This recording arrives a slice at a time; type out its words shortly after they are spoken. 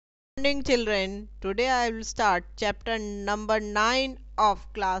Morning children, today I will start chapter number 9 of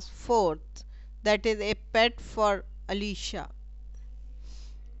class 4th, that is a pet for Alicia.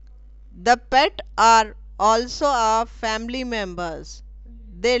 The pet are also our family members.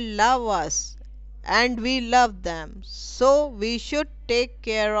 They love us and we love them, so we should take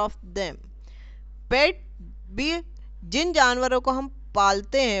care of them. पेट भी जिन जानवरों को हम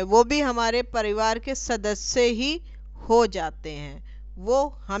पालते हैं वो भी हमारे परिवार के सदस्य ही हो जाते हैं। वो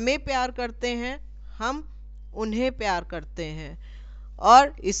हमें प्यार करते हैं, हम उन्हें प्यार करते हैं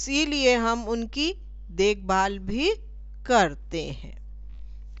और इसीलिए हम उनकी देखभाल भी करते हैं।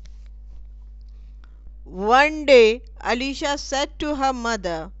 One day, Alicia said to her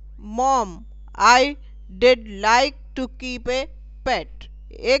mother, "Mom, I did like to keep a pet."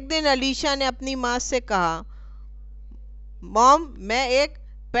 एक दिन अलीशा ने अपनी माँ से कहा, मॉम मैं एक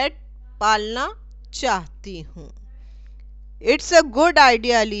पेट पालना चाहती हूँ। It's a good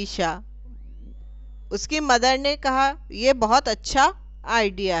idea Alisha. उसकी मदर ने कहा, यह बहुत अच्छा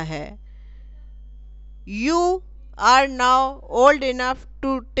आइडिया है। You are now old enough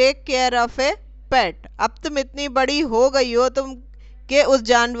to take care of ए पेट। अब तुम इतनी बड़ी हो गई हो तुम के उस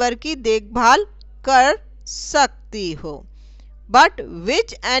जानवर की देखभाल कर सकती हो। But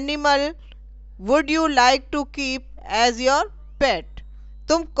which animal would you like to keep as your पेट?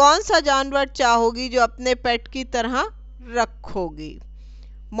 तुम कौन सा जानवर चाहोगी जो अपने पेट की तरह रखोगी?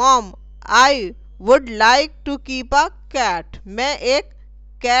 Mom I would like to keep a cat. मैं एक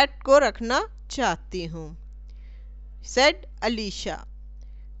कैट को रखना चाहती हूँ, said Alisha.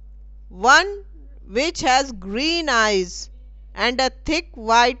 One which has green eyes and a thick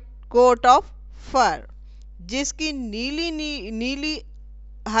white coat of फर। जिसकी नीली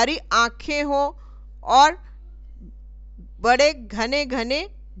हरी आंखें हो और बड़े घने घने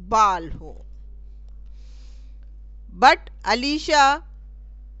बाल हो। But Alisha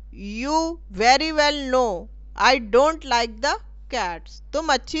you very well no I don't like the cats. तुम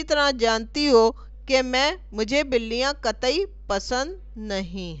अच्छी तरह जानती हो कि मुझे बिल्लियां कतई पसंद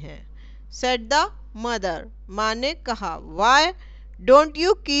नहीं हैं, सेड द मदर। माँ ने कहा, why don't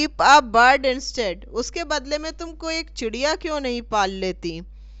you keep a bird instead. उसके बदले में तुमको एक चिड़िया क्यों नहीं पाल लेती?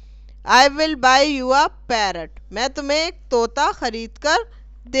 I will buy you a parrot. मैं तुम्हें एक तोता खरीद कर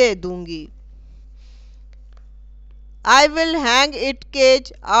दे दूंगी। I will hang it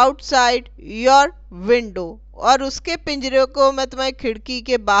cage outside your window. और उसके पिंजरे को मैं तुम्हारी खिड़की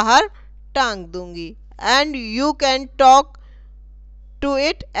के बाहर टांग दूंगी। And you can talk to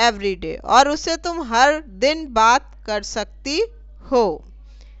it every day. और उससे तुम हर दिन बात कर सकती हो।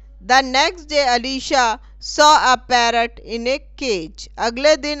 The next day Alisha saw a parrot in A cage.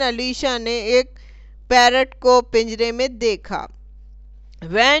 अगले दिन अलीशा ने एक पैरट को पिंजरे में देखा।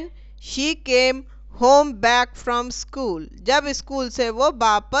 When she came home back from school. जब स्कूल से वो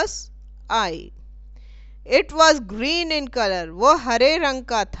वापस आई। It was green in colour. वो हरे रंग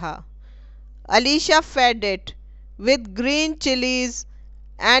का था। Alisha fade it with green chillies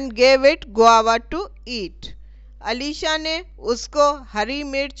and gave it guava to eat. Alisha ने उसको हरी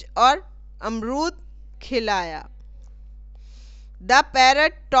मिर्च और अमरूद खिलाया। The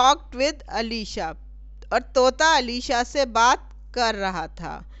parrot talked with Alisha. और तोता अलीशा से बात कर रहा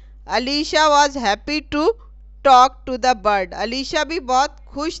था। Alisha was happy to talk to the bird. Alisha भी बहुत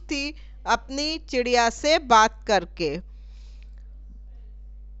खुश थी अपनी चिड़िया से बात करके।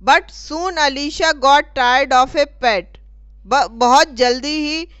 But soon Alisha got tired of ए पेट। बहुत जल्दी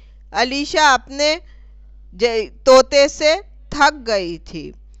ही अलीशा अपने तोते से थक गई थी।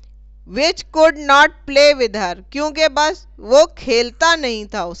 Which could not play with her. क्योंकि बस वो खेलता नहीं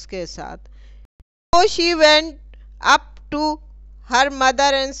था उसके साथ। So she went up to her mother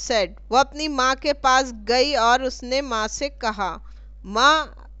and said, वो अपनी माँ के पास गई और उसने माँ से कहा, माँ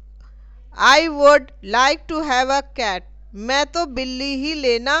I would like to have a cat। मैं तो बिल्ली ही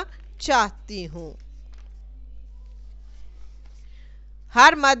लेना चाहती हूँ।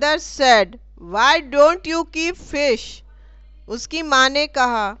 Her mother said, why don't you keep fish? उसकी माँ ने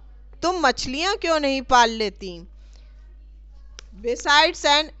कहा, तुम मछलियाँ क्यों नहीं पाल लेती? Besides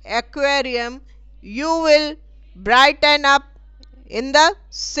an aquarium, you will brighten up in the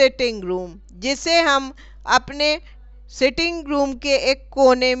sitting room। जिसे हम अपने सिटिंग रूम के एक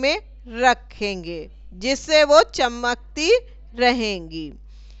कोने में रखेंगे जिससे वो चमकती रहेंगी।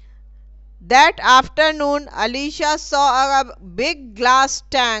 That afternoon, Alicia saw a big glass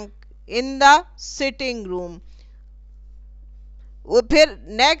tank in the sitting room। फिर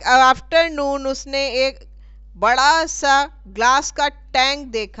नेक्स्ट आफ्टरनून उसने एक बड़ा सा ग्लास का टैंक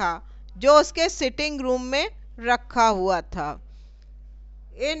देखा जो उसके सिटिंग रूम में रखा हुआ था।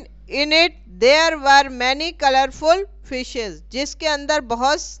 In it there were many colourful fishes. जिसके अंदर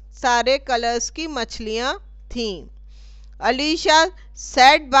बहुत सारे कलर्स की मछलियां थीं। Alisha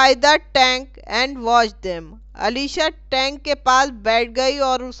sat by the tank and watched them. Alisha tank के पास बैठ गई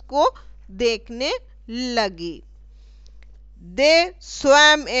और उसको देखने लगी। They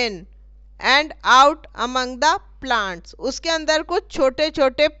swam in and out among the plants. उसके अंदर कुछ छोटे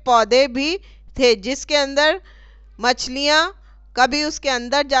छोटे पौधे भी थे जिसके अंदर मछलियां कभी उसके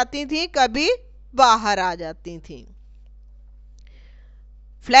अंदर जाती थीं, कभी बाहर आ जाती थीं।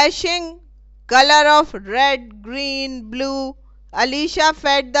 Flashing color of red, green, blue, Alicia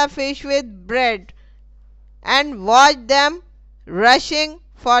fed the fish with bread and watched them rushing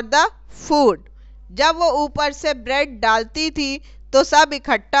for the food. जब वो ऊपर से ब्रेड डालती थी तो सब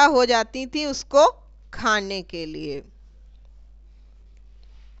इकट्ठा हो जाती थी उसको खाने के लिए।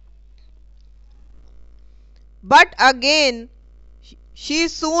 But again she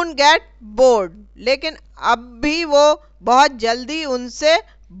soon get bored. लेकिन अब भी वो बहुत जल्दी उनसे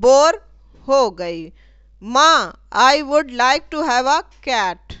बोर हो गई। माँ, I would like to have a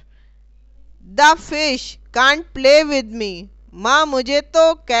cat. The fish can't play with me. माँ, मुझे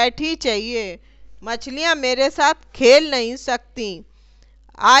तो कैट ही चाहिए, मछलियाँ मेरे साथ खेल नहीं सकती।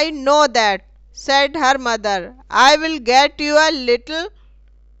 I know that, said her mother. I will get you a little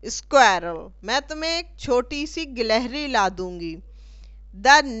squirrel. मैं तुम्हें एक छोटी सी गिलहरी ला दूंगी।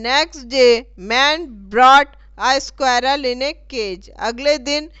 The next day, man brought a squirrel in a cage. अगले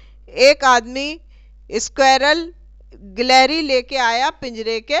दिन एक आदमी स्क्वेरल गिलहरी लेके आया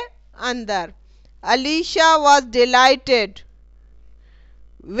पिंजरे के अंदर। Alicia was delighted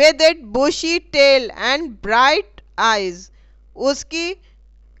with its bushy tail and bright eyes. उसकी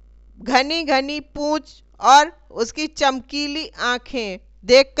घनी घनी पूंछ और उसकी चमकीली आंखें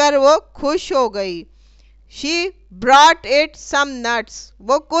देखकर वो खुश हो गई। She brought it some nuts.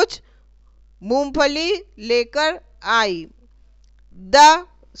 वो कुछ मूंगफली लेकर आई। The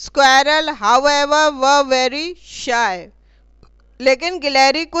squirrel, however, were very shy. लेकिन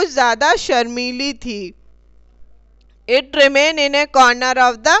गिलहरी कुछ ज़्यादा शर्मीली थी। It remained in a corner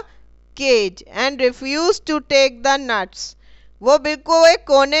of the cage and refused to take the nuts. वो बिल्कुल एक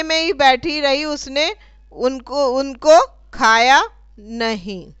कोने में ही बैठी रही, उसने उनको खाया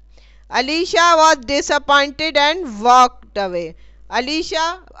नहीं। Alicia was disappointed and walked away. Alicia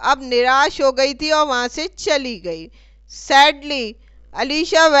अब निराश हो गई थी और वहां से चली गई। Sadly,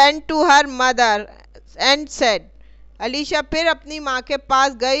 Alicia went to her mother and said, Alicia फिर अपनी माँ के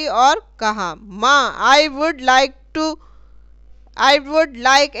पास गई और कहा, माँ, I would like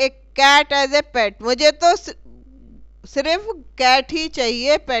a cat as a pet. मुझे तो सिर्फ कैट ही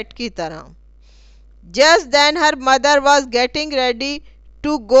चाहिए पेट की तरह। Just then her mother was getting ready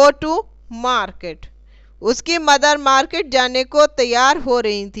to go to market. उसकी मदर मार्केट जाने को तैयार हो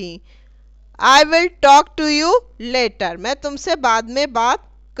रही थी। I will talk to you later. मैं तुमसे बाद में बात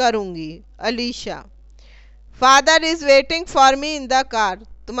करूंगी। Alisha, Father is waiting for me in the car.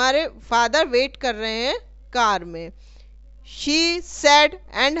 तुम्हारे फादर वेट कर रहे हैं कार में। She said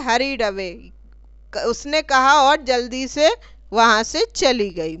and hurried away. उसने कहा और जल्दी से वहां से चली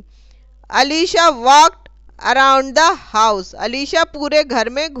गई। Alicia walked around the house. Alisha पूरे घर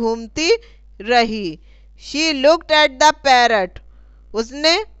में घूमती रही। She looked at the parrot.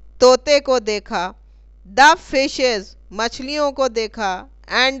 उसने तोते को देखा। The fishes, मछलियों को देखा।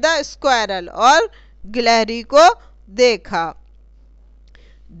 And the squirrel, और गिलहरी को देखा।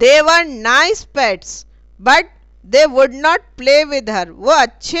 They were nice pets, but they would not play with her. वो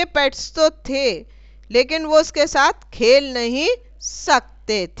अच्छे पेट्स तो थे, लेकिन वो उसके साथ खेल नहीं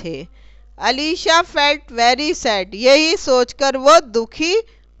सकते थे। Alicia felt very sad. यही सोचकर वो दुखी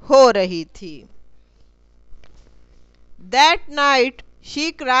हो रही थी। That night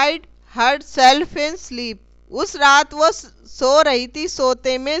she cried herself in sleep. उस रात वो सो रही थी,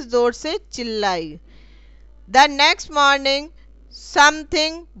 सोते में जोर से चिल्लाई। The next morning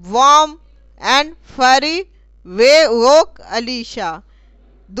something warm and furry woke Alicia.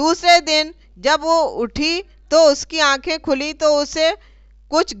 दूसरे दिन जब वो उठी तो उसकी आंखें खुली तो उसे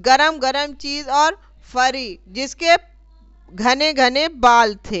कुछ गरम गरम चीज और फरी जिसके घने घने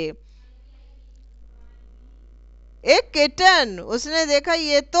बाल थे। एक किटन, उसने देखा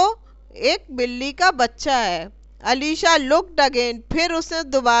ये तो एक बिल्ली का बच्चा है। अलीशा लुक्ड अगेन, फिर उसने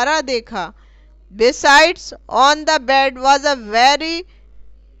दोबारा देखा। Besides, on the bed was a very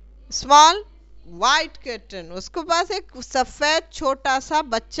small white kitten. उसके पास एक सफेद छोटा सा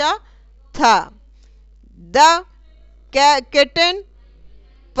बच्चा था। The kitten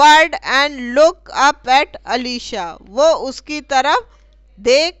purred and looked up at Alicia. वो उसकी तरफ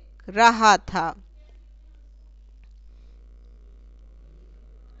देख रहा था।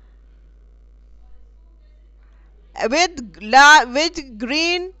 With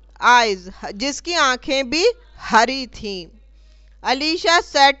green eyes, जिसकी आंखें भी हरी थीं. Alicia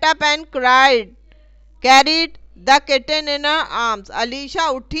sat up and carried the kitten in her arms. Alisha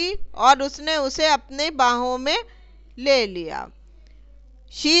उठी और उसने उसे अपने बाहों में ले लिया.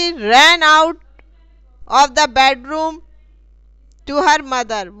 She ran out of the bedroom to her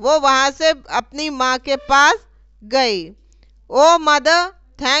mother. वो वहां से अपनी माँ के पास गई. Oh mother,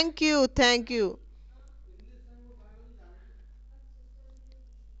 thank you, thank you.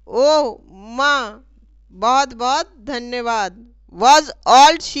 ओ माँ, बहुत बहुत धन्यवाद. Was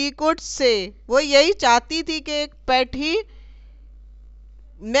all she could say. वो यही चाहती थी कि एक पेट ही,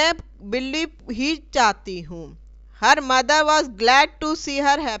 मैं बिल्ली ही चाहती हूँ. Her mother was glad to see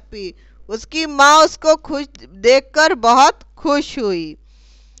her happy. उसकी माँ उसको खुश देखकर बहुत खुश हुई.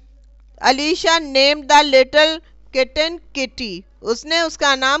 Alicia named the little kitten Kitty. उसने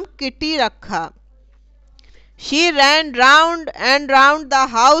उसका नाम किटी रखा. She ran round and round the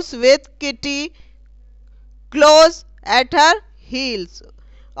house with Kitty close at her heels.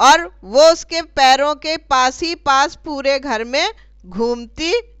 और वो उसके पैरों के पास ही पास पूरे घर में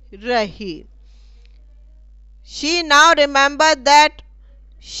घूमती रही. She now remembered that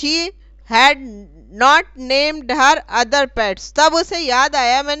she had not named her other pets. तब उसे याद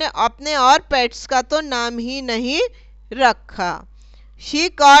आया मैंने अपने और पेट्स का तो नाम ही नहीं रखा. She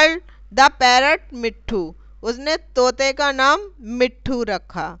called the parrot मिट्ठू. उसने तोते का नाम मिट्ठू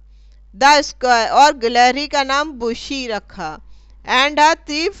रखा. द स्क्वायर और गिलहरी का नाम बुशी रखा. And her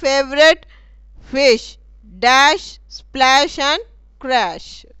 3 favourite fish dash, splash and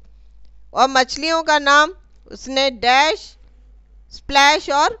crash. और मछलियों का नाम उसने डैश, स्प्लैश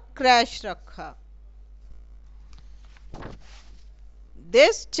और क्रैश रखा.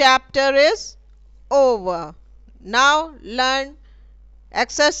 This chapter is over. Now learn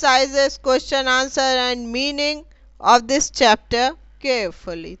exercises, question, answer and meaning of this chapter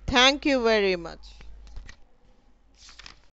carefully. Thank you very much.